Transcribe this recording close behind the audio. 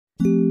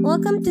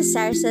Welcome to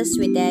Sarsa's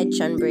with Ed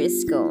Chunbury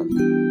School.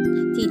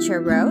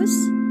 Teacher Rose,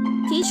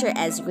 Teacher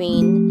S.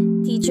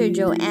 Green, Teacher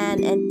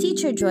Joanne, and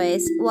Teacher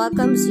Joyce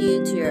welcomes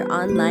you to your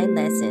online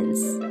lessons.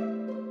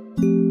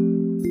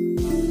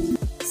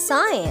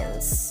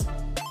 Science.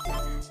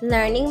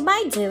 Learning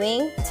by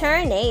doing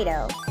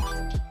tornado.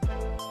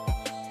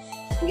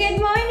 Good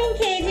morning,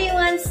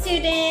 Kg1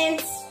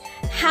 students.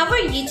 How are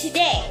you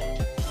today?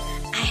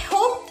 I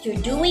hope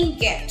you're doing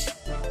good.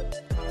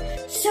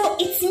 So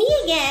it's me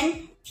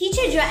again,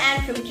 Teacher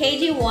Joanne from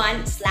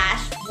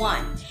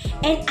Kg1/1,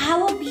 and I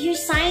will be your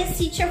science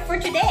teacher for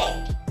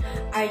today.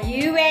 Are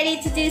you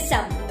ready to do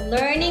some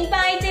learning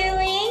by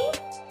doing?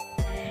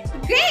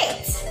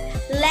 Great!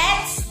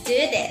 Let's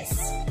do this.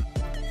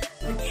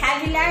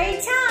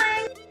 Vocabulary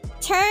time.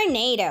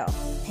 Tornado.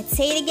 Let's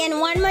say it again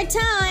one more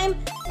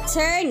time.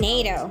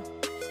 Tornado.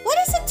 What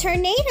is a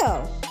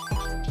tornado?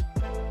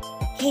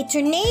 A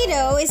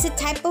tornado is a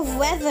type of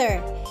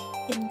weather.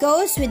 It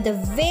goes with a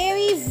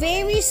very,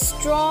 very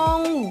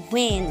strong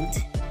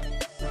wind.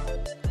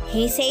 Can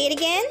you say it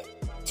again?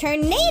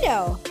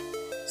 Tornado.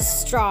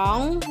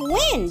 Strong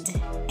wind.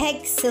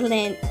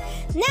 Excellent.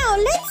 Now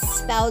let's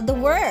spell the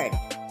word.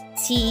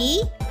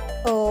 T-O-R-N-A-D-O.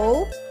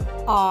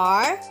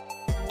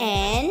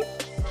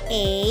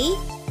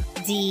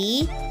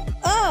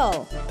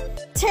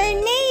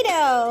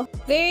 Tornado.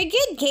 Very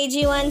good,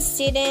 KG1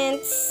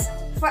 students.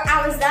 For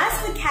our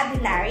last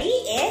vocabulary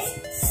is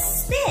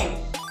spin.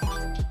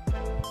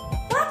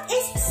 What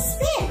is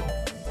spin?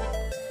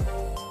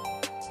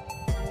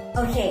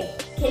 Okay,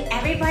 can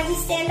everybody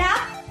stand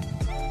up?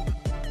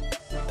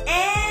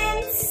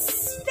 And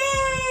spin!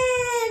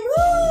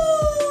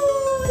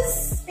 Woo!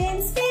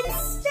 Spin, spin,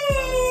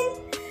 spin!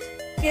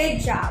 Good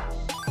job.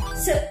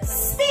 So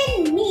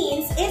spin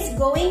means it's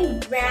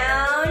going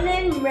round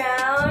and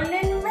round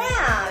and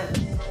round.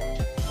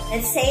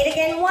 Let's say it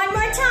again one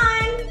more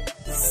time.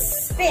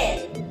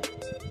 Spin.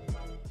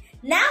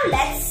 Now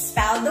let's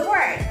spell the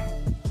word.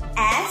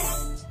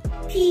 S-P-I-N,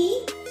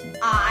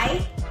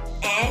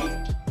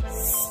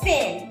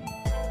 spin.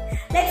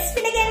 Let's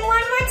spin again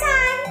one more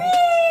time.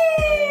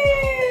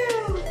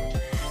 Woo!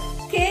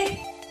 Good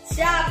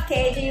job,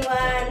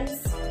 KG1s.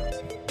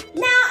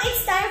 Now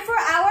it's time for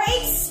our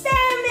experiment.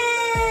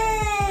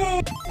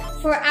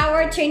 For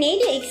our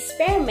tornado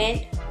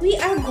experiment, we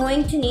are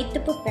going to need to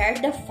prepare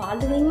the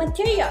following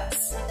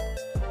materials.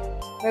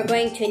 We're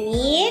going to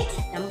need,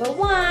 number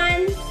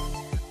 1,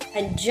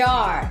 a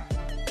jar.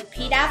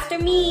 Repeat after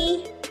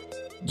me.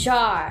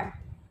 Jar.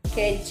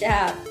 Good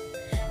job.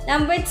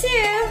 Number 2,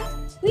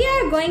 we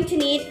are going to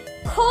need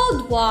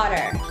cold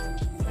water.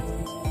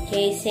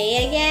 Okay, say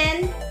it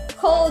again.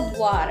 Cold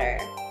water.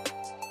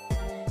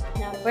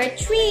 Number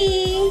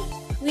 3,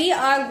 we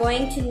are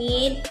going to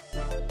need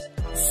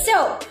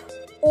soap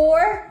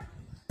or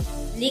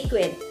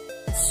liquid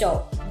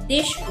soap,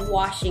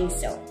 dishwashing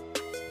soap.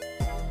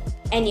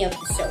 Any of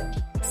the soap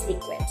is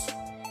liquid.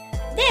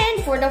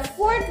 Then for the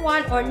 4th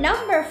one, or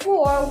number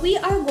 4, we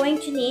are going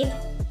to need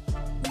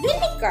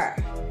vinegar.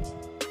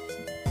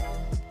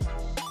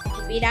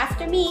 Repeat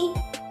after me.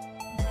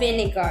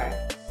 Vinegar.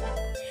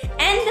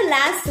 And the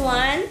last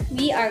one,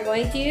 we are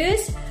going to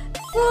use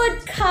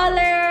food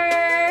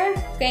color.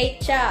 Great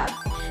job.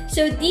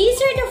 So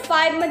these are the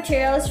 5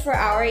 materials for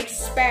our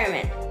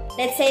experiment.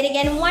 Let's say it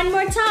again one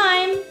more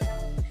time.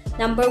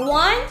 Number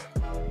 1,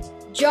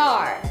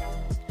 jar.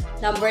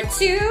 Number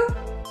 2,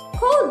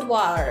 cold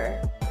water.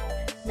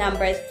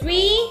 Number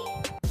 3,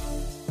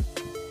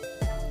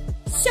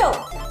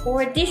 soap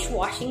or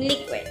dishwashing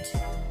liquid.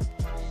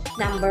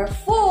 Number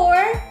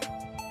 4,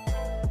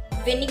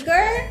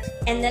 vinegar.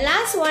 And the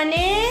last one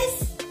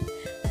is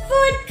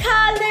food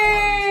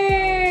color.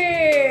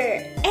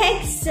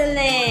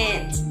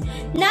 Excellent.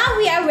 Now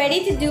we are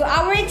ready to do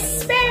our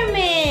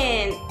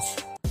experiment.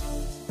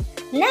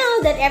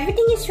 Now that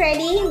everything is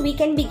ready, we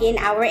can begin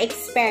our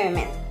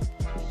experiment.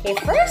 Okay,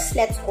 first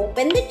let's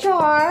open the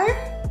jar.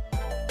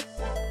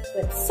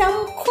 Put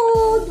some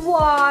cold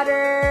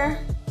water.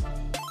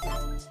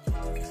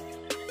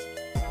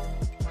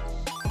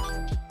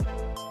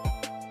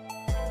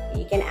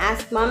 You can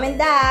ask mom and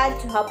dad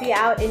to help you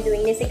out in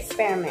doing this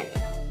experiment.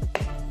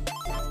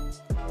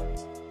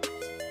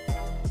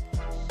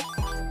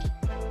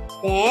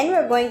 Then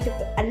we're going to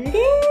put a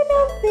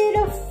little bit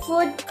of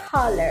food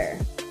color.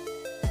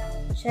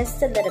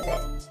 Just a little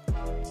bit.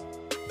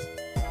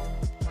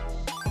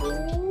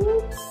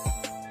 Oops.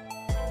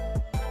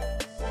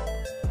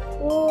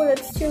 Oh,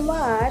 that's too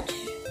much.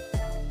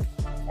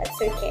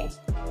 That's okay.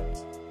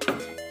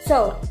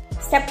 So,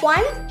 step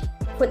 1,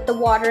 put the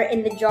water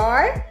in the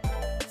jar.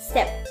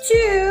 Step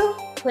 2,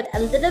 put a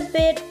little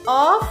bit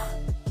of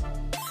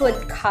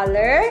food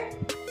color.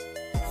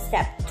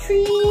 Step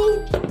 3,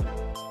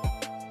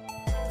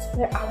 let's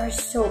put our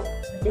soap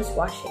for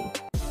dishwashing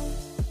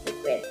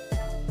liquid.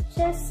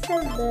 Just a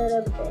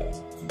little bit.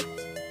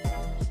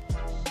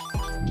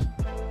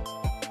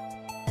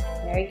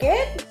 Very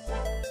good.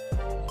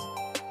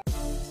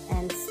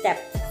 And step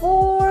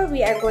 4,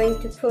 we are going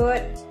to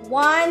put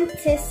 1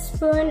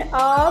 teaspoon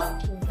of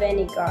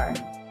vinegar.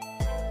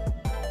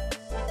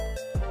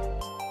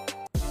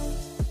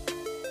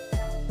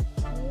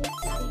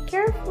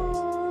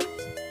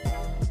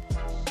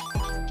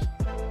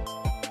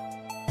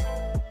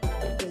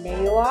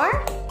 more.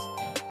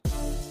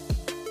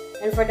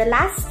 And for the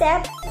last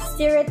step,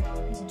 stir it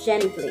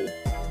gently.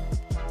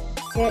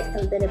 Stir it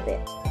a little bit.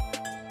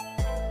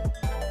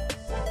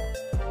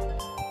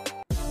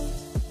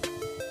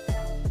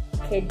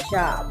 Good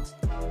job.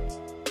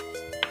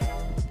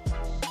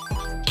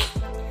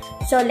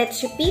 So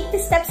let's repeat the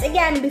steps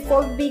again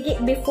before we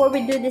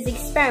do this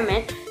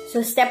experiment.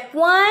 So step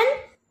 1,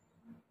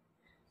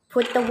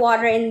 put the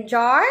water in the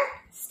jar.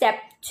 Step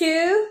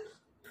 2,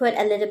 put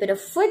a little bit of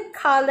food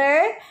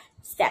color.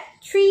 Step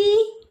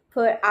 3,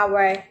 put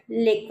our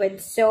liquid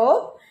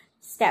soap.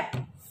 Step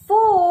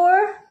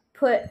 4,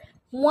 put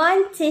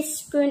 1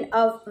 teaspoon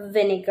of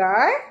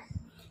vinegar.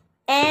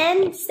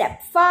 And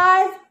step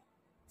 5,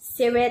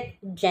 stir it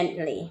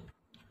gently.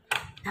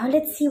 Now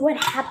let's see what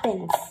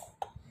happens.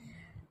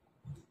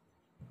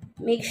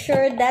 Make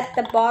sure that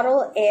the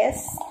bottle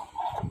is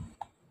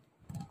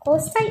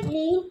closed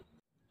tightly.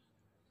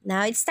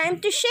 Now it's time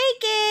to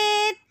shake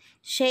it.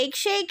 Shake,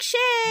 shake,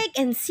 shake,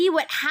 and see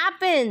what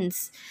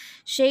happens.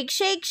 Shake,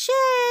 shake,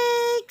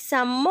 shake.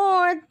 Some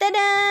more.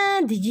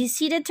 Ta-da! Did you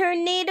see the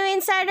tornado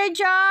inside our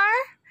jar?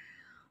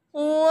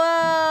 Whoa!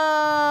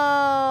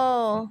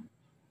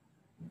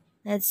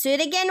 Let's do it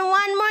again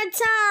one more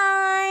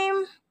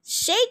time.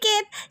 Shake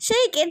it,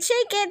 shake it,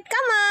 shake it.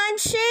 Come on,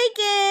 shake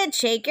it.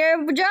 Shake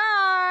your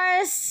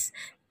jars.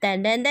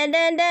 Dun, dun, dun,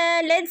 dun,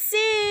 dun. Let's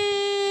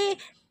see.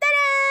 Ta-da!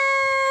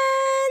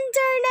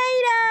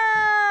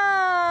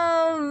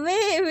 Tornado!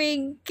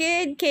 Very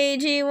good,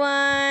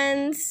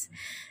 KG1s.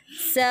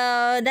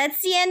 So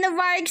that's the end of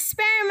our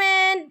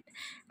experiment.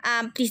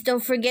 Please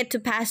don't forget to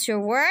pass your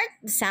work,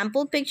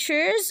 sample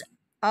pictures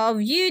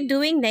of you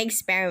doing the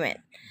experiment.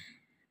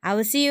 I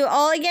will see you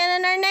all again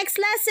in our next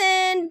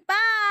lesson.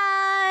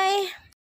 Bye!